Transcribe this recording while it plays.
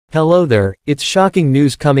Hello there, it's shocking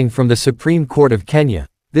news coming from the Supreme Court of Kenya.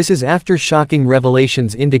 This is after shocking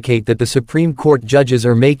revelations indicate that the Supreme Court judges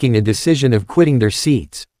are making a decision of quitting their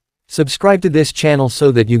seats. Subscribe to this channel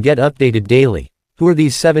so that you get updated daily. Who are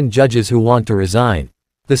these 7 judges who want to resign?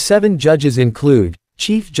 The 7 judges include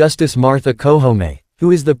Chief Justice Martha Koome,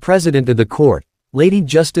 who is the President of the Court, Lady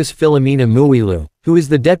Justice Philomena Mwilu, who is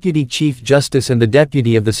the Deputy Chief Justice and the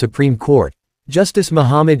Deputy of the Supreme Court, Justice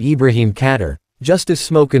Muhammad Ibrahim Katter, Justice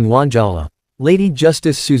Smokin Wanjala, Lady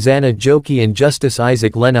Justice Susanna Joki and Justice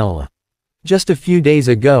Isaac Lenaola. Just a few days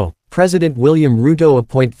ago, President William Ruto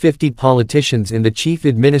appointed 50 politicians in the Chief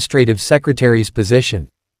Administrative Secretary's position.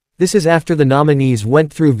 This is after the nominees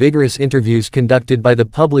went through vigorous interviews conducted by the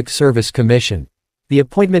Public Service Commission. The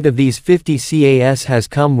appointment of these 50 CAS has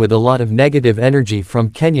come with a lot of negative energy from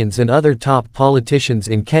Kenyans and other top politicians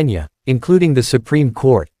in Kenya, including the Supreme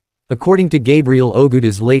Court, according to Gabriel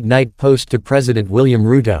Oguda's late-night post to President William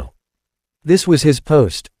Ruto. This was his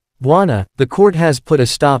post. Bwana, the court has put a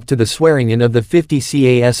stop to the swearing-in of the 50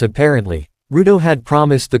 CAS apparently. Ruto had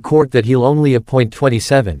promised the court that he'll only appoint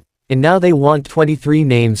 27, and now they want 23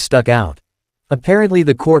 names stuck out. Apparently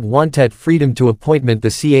the court wanted freedom to appointment the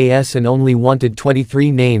CAS and only wanted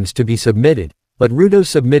 23 names to be submitted, but Ruto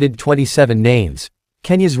submitted 27 names.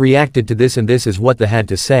 Kenyans reacted to this and this is what they had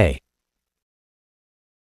to say.